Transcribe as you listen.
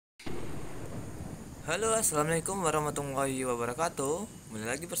Halo, assalamualaikum warahmatullahi wabarakatuh. Kembali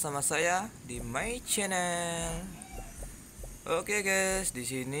lagi bersama saya di my channel. Oke guys, di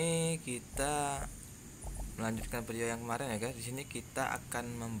sini kita melanjutkan video yang kemarin ya guys. Di sini kita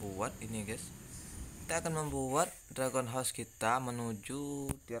akan membuat ini guys. Kita akan membuat dragon house kita menuju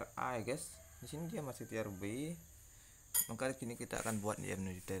tier A ya guys. Di sini dia masih tier B. Maka kini kita akan buat dia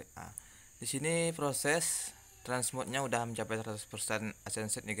menuju tier A. Di sini proses transmode-nya udah mencapai 100%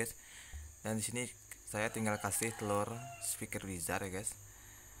 ascended nih guys. Dan di sini saya tinggal kasih telur speaker wizard ya guys,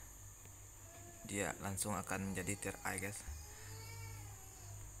 dia langsung akan menjadi tier A guys.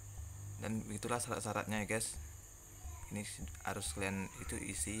 Dan begitulah syarat-syaratnya ya guys, ini harus kalian itu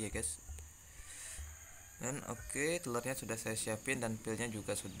isi ya guys. Dan oke, telurnya sudah saya siapin dan pilnya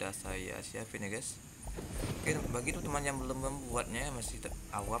juga sudah saya siapin ya guys. Oke, bagi teman yang belum membuatnya, masih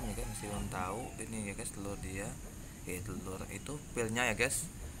awam ya guys, masih belum tahu ini ya guys, telur dia telur itu pilnya ya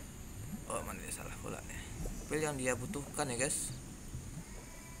guys. Oh mana dia salah pula nih. Pil yang dia butuhkan ya guys,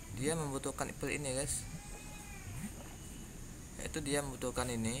 dia membutuhkan pil ini ya guys, yaitu dia membutuhkan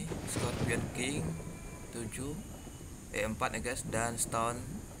ini Scorpion King 4 ya guys, dan Star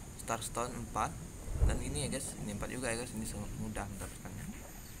Stone 4, dan ini ya guys, ini 4 juga ya guys. Ini sangat mudah mendapatkannya.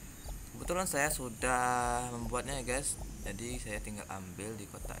 Kebetulan saya sudah membuatnya ya guys, jadi saya tinggal ambil di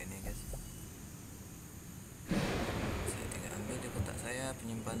kotak ini ya guys. Di kotak saya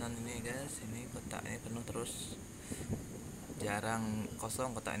penyimpanan ini guys, ini kotak ini penuh terus, jarang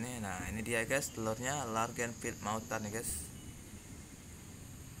kosong kotak ini. Nah ini dia guys, telurnya largen field mautan ya guys.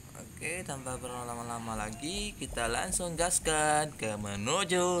 Oke, tanpa berlama-lama lagi kita langsung gaskan ke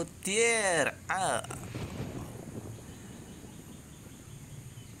menuju tier A.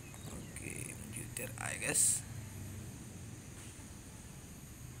 Oke, menuju tier A ya guys.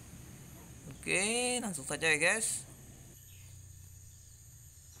 Oke, langsung saja ya guys.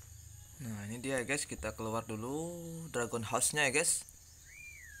 Nah ini dia ya guys, kita keluar dulu dragon house-nya ya guys.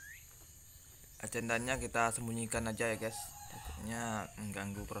 Agendanya kita sembunyikan aja ya guys, takutnya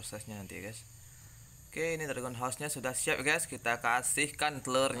mengganggu prosesnya nanti ya guys. Oke, ini dragon house-nya sudah siap ya guys, kita kasihkan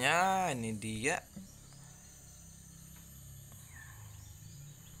telurnya. Ini dia.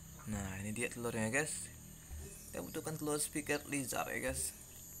 Nah ini dia telurnya ya guys. Kita butuhkan telur speaker lizard ya guys.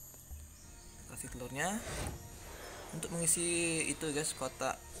 Kasih telurnya untuk mengisi itu guys,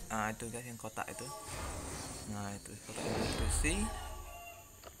 kotak. Nah itu guys, yang kotak itu. Nah itu kotak yang terisi.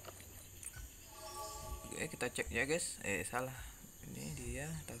 Oke, kita cek ya guys. Salah, ini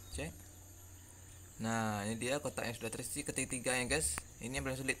dia, kita cek. Nah ini dia kotaknya sudah terisi ketiga ya guys. Ini yang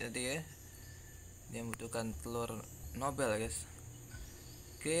paling sulit tadi ya, dia membutuhkan telur Nobel ya guys.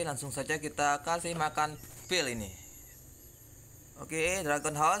 Oke, langsung saja kita kasih makan pil ini. Oke,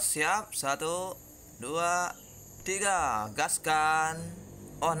 dragon house siap, 1 2 3, gaskan.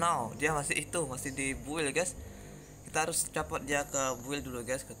 Oh no, dia masih di buil guys. Kita harus copot dia ke buil dulu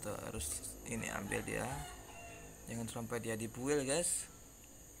guys. Kita harus ini ambil dia, jangan sampai dia di buil guys.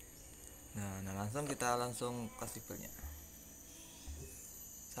 Nah langsung kita langsung kasih pilnya.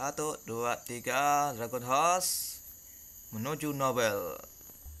 1 2 3, dragon house menuju Nobel.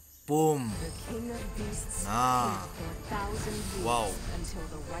 Boom. Nah, wow,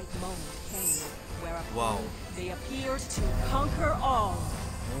 wow,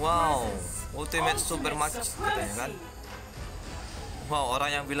 wow, ultimate super match katanya kan. Wow,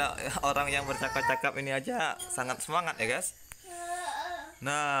 orang yang bilang orang yang bercakap-cakap ini aja sangat semangat ya guys.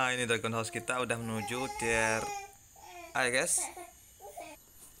 Nah ini dragon house kita udah menuju tier A ya guys.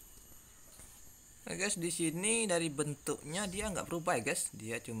 Nah guys, di sini dari bentuknya dia nggak berubah ya guys,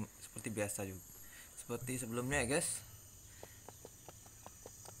 dia cuma seperti biasa juga, seperti sebelumnya ya guys.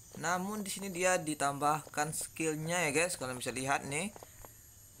 Namun di sini dia ditambahkan skillnya ya guys, kalian bisa lihat nih.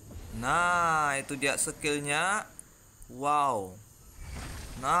 Nah itu dia skillnya, wow.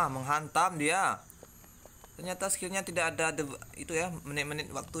 Nah menghantam dia. Ternyata skillnya tidak ada itu ya,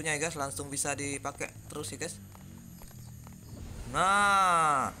 menit-menit waktunya ya guys, langsung bisa dipakai terus ya guys.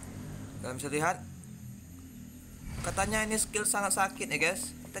 Nah kalian bisa lihat, katanya ini skill sangat sakit ya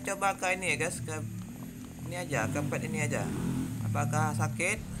guys. Kita coba ke ini ya guys, ke ini aja, ke pet ini aja. Apakah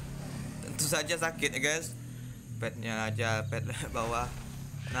sakit? Tentu saja sakit ya guys. Petnya aja, pet bawah.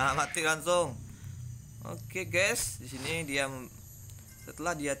 Nah mati langsung. Oke guys, di sini dia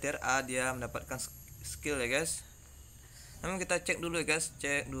setelah dia tier A dia mendapatkan skill ya guys. Namun kita cek dulu ya guys,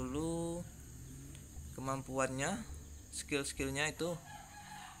 cek dulu kemampuannya, skill-skillnya itu.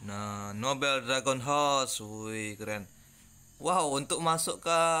 Nah, Nobel Dragon House, wih keren. Wow, untuk masuk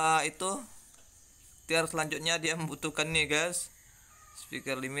ke itu tier selanjutnya dia membutuhkan nih guys,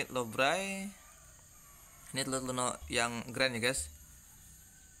 speaker limit low bray. Ini telur yang grand ya guys.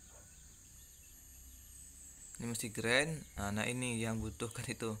 Ini masih grand. Nah ini yang butuhkan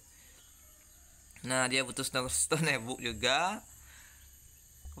itu. Nah dia butuh stone ebook juga.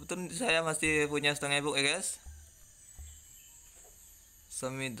 Kebetulan saya masih punya stone ebook ya guys.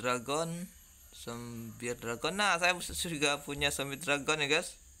 Semi dragon, Sembir dragon. Nah saya juga punya semi dragon ya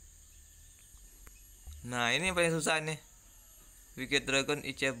guys. Nah ini yang paling susah nih. Wicked dragon,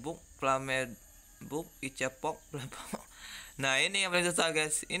 ice book, flame book, ice pok, Nah ini yang paling susah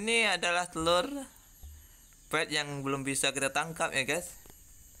guys. Ini adalah telur pet yang belum bisa kita tangkap ya guys.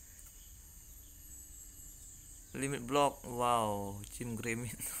 Limit block, wow, Jim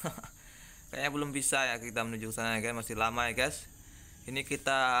Grimin. Kayaknya belum bisa ya kita menuju ke sana ya guys, masih lama ya guys. Ini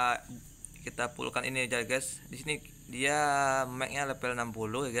kita pulkan ini aja guys. Di sini dia max-nya level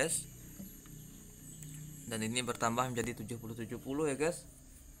 60 ya guys. Dan ini bertambah menjadi 70 ya guys.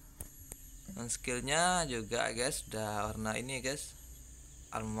 Dan skillnya juga guys udah warna ini ya guys.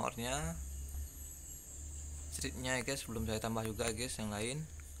 Armornya, stripnya ya guys belum saya tambah juga guys yang lain.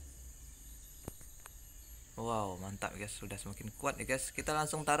 Wow mantap guys, sudah semakin kuat ya guys. Kita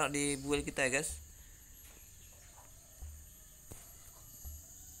langsung taruh di build kita ya guys.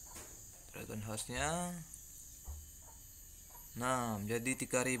 Dragon house-nya. Nah menjadi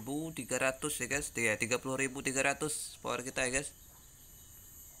 3300 ya guys. Ya 30.300 power kita ya guys.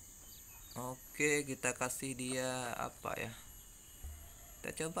 Oke kita kasih dia apa ya,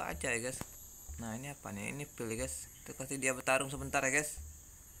 kita coba aja ya guys. Nah ini apa nih, ini pilih guys. Kita kasih dia bertarung sebentar ya guys.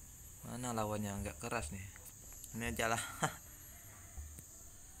 Mana lawannya nggak keras nih, ini aja lah.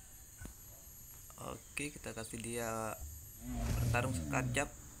 Oke kita kasih dia bertarung sekejap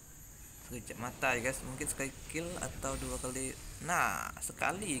mata ya guys. Mungkin sekali kill atau 2 kali. Nah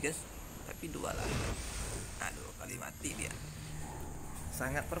sekali guys, tapi 2 lah. Nah 2 kali mati dia.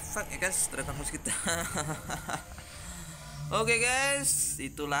 Sangat perfect ya guys dragon house kita. Oke guys,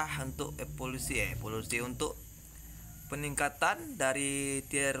 itulah untuk evolusi untuk peningkatan dari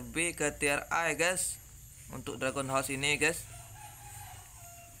tier B ke tier A ya guys untuk dragon house ini guys.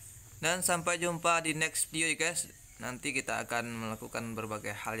 Dan sampai jumpa di next video ya guys. Nanti kita akan melakukan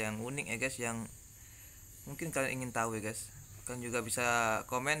berbagai hal yang unik ya guys, yang mungkin kalian ingin tahu ya guys. Kalian juga bisa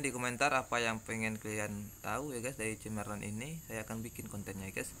komen di komentar apa yang pengen kalian tahu ya guys dari kemaren ini. Saya akan bikin kontennya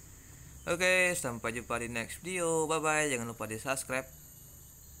ya guys. Oke, sampai jumpa di next video. Bye bye. Jangan lupa di subscribe.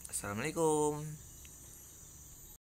 Assalamualaikum.